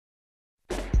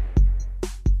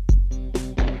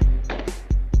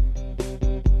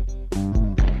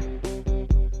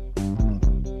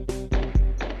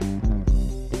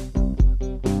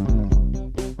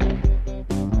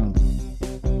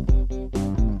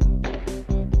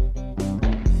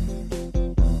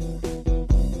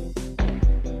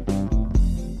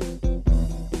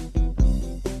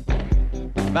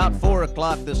About 4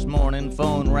 o'clock this morning,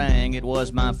 phone rang. It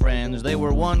was my friends. They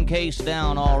were one case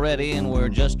down already and were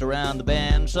just around the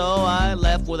bend. So I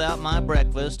left without my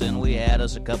breakfast and we had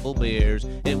us a couple beers.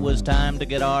 It was time to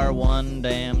get our one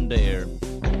damn deer.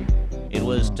 It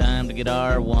was time to get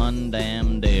our one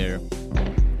damn deer.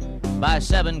 By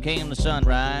 7 came the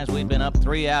sunrise. We'd been up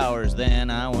 3 hours then.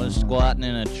 I was squatting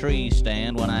in a tree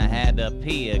stand when I had to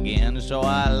pee again. So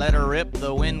I let her rip,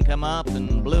 the wind come up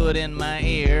and blew it in my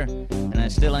ear. And I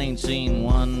still ain't seen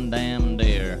one damn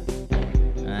deer.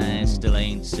 I still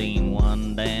ain't seen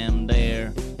one damn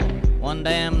deer. One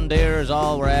damn deer is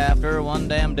all we're after. One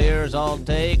damn deer is all it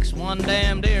takes. One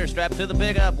damn deer strapped to the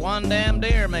pickup. One damn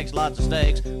deer makes lots of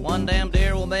steaks. One damn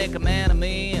deer will make a man of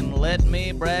me and let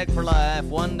me brag for life.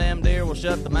 One damn deer will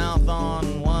shut the mouth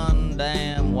on one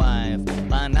damn wife.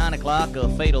 By 9 o'clock, a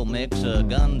fatal mix of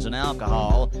guns and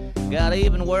alcohol got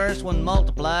even worse when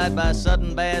multiplied by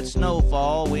sudden bad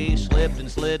snowfall. We slipped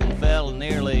and slid and fell and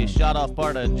nearly shot off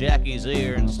part of Jackie's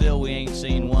ear. And still we ain't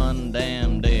seen one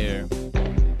damn deer.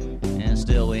 And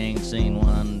still we ain't seen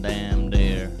one damn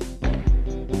deer.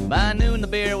 By noon the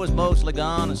beer was mostly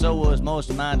gone, and so was most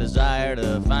of my desire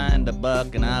to find a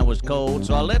buck, and I was cold,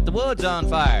 so I lit the woods on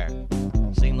fire.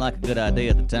 Seemed like a good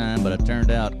idea at the time, but it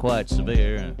turned out quite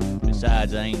severe.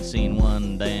 Besides, I ain't seen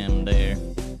one damn deer.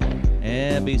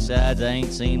 Yeah, besides, I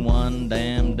ain't seen one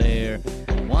damn deer.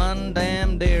 One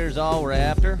damn deer's all we're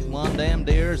after. One damn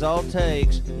deer's all it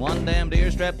takes. One damn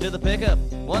deer strapped to the pickup.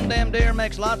 One damn deer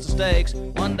makes lots of steaks.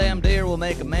 One damn deer will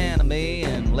make a man of me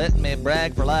and let me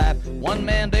brag for life. One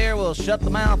man deer will shut the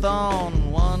mouth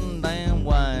on one damn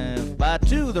wife. By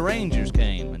 2 the Rangers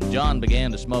came and John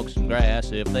began to smoke some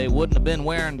grass. If they wouldn't have been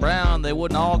wearing brown, they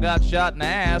wouldn't all got shot in the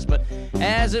ass. But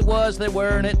as it was, they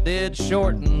were, and it did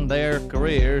shorten their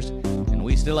careers. And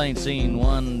we still ain't seen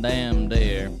one damn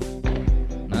deer.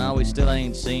 No, we still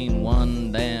ain't seen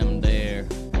one damn deer.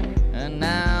 And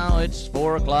now it's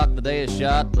 4 o'clock, the day is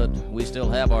shot, but we still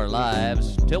have our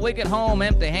lives. Till we get home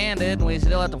empty-handed, and we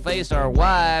still have to face our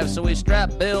wives. So we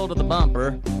strap Bill to the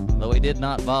bumper, though he did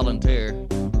not volunteer.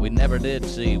 We never did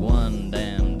see one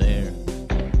damn deer.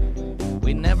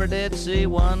 We never did see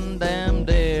one damn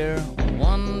deer.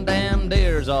 One damn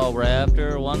deer's all we're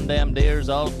after. One damn deer's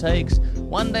all it takes.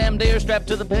 One damn deer strapped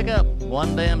to the pickup.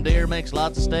 One damn deer makes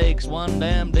lots of steaks. One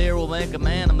damn deer will make a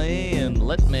man of me and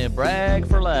let me brag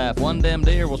for life. One damn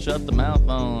deer will shut the mouth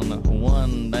on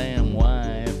one damn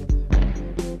wife.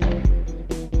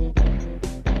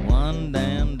 One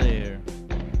damn